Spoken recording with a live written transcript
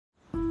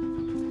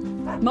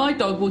My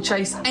dog will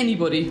chase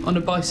anybody on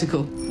a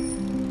bicycle.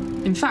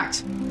 In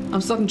fact,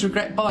 I'm starting to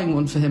regret buying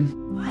one for him.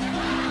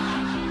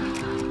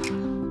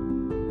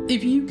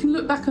 If you can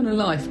look back on a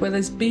life where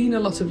there's been a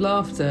lot of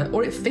laughter,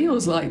 or it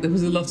feels like there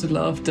was a lot of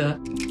laughter,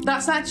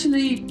 that's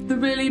actually the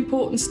really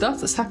important stuff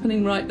that's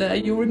happening right there.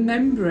 You're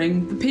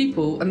remembering the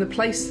people and the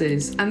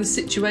places and the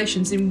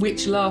situations in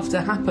which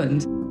laughter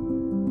happened.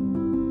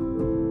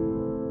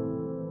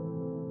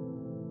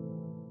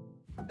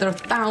 There are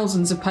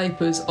thousands of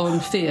papers on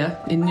fear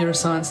in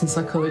neuroscience and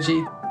psychology.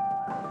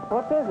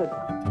 What is it?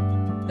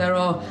 There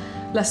are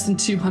less than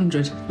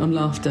 200 on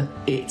laughter.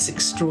 It's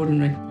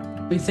extraordinary.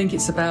 We think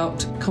it's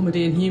about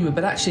comedy and humour,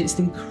 but actually it's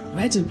an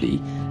incredibly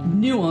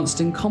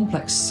nuanced and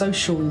complex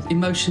social,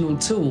 emotional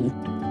tool.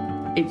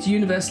 It's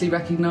universally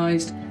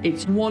recognised.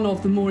 It's one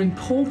of the more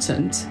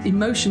important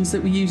emotions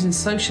that we use in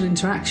social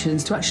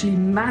interactions to actually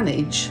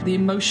manage the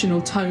emotional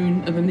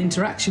tone of an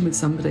interaction with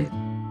somebody.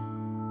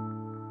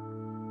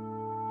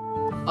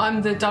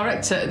 I'm the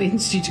director at the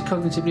Institute of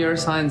Cognitive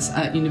Neuroscience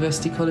at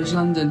University College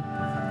London.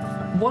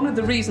 One of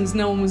the reasons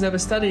no one was ever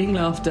studying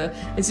laughter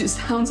is it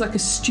sounds like a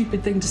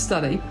stupid thing to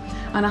study,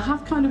 and I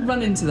have kind of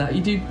run into that.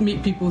 You do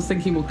meet people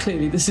thinking, well,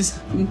 clearly this is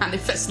a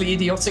manifestly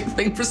idiotic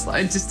thing for a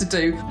scientist to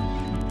do.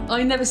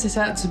 I never set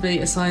out to be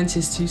a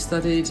scientist who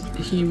studied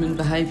human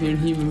behaviour and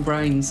human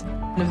brains.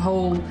 The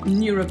whole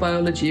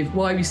neurobiology of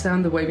why we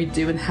sound the way we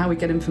do and how we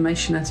get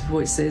information out of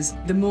voices,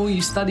 the more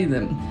you study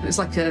them, it's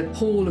like a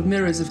hall of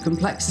mirrors of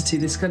complexity.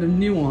 This kind of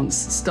nuance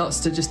starts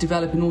to just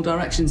develop in all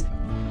directions.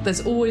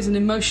 There's always an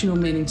emotional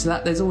meaning to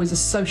that. There's always a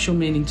social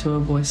meaning to a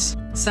voice.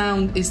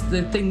 Sound is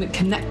the thing that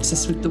connects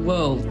us with the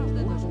world.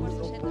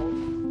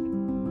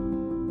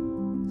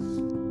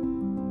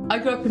 I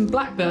grew up in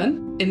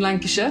Blackburn in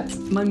Lancashire.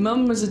 My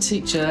mum was a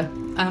teacher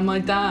and my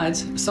dad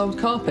sold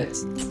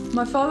carpets.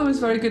 My father was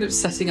very good at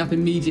setting up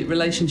immediate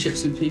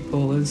relationships with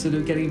people and sort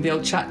of getting the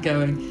old chat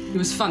going. He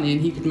was funny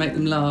and he could make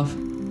them laugh.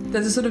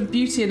 There's a sort of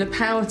beauty and a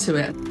power to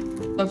it.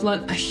 I've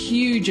learnt a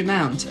huge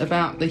amount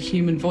about the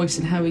human voice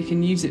and how we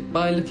can use it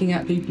by looking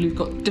at people who've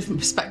got different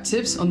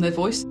perspectives on their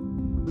voice.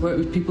 I work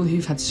with people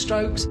who've had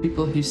strokes,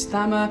 people who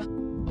stammer.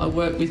 I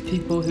work with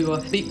people who are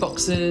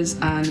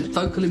beatboxers and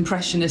vocal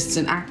impressionists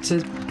and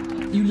actors.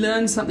 You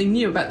learn something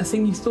new about the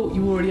thing you thought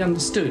you already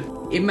understood.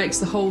 It makes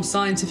the whole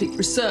scientific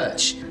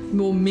research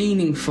more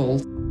meaningful.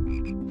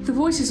 The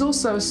voice is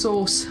also a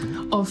source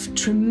of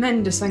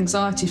tremendous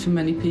anxiety for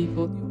many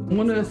people.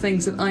 One of the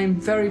things that I am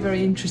very,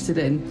 very interested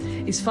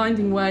in is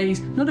finding ways,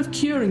 not of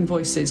curing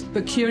voices,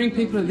 but curing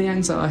people of the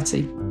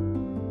anxiety.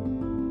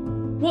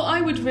 What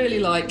I would really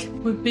like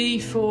would be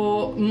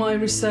for my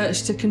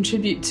research to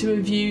contribute to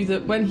a view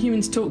that when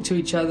humans talk to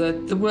each other,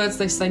 the words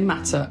they say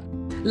matter.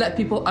 Let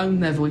people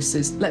own their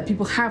voices, let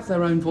people have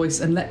their own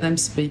voice and let them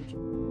speak.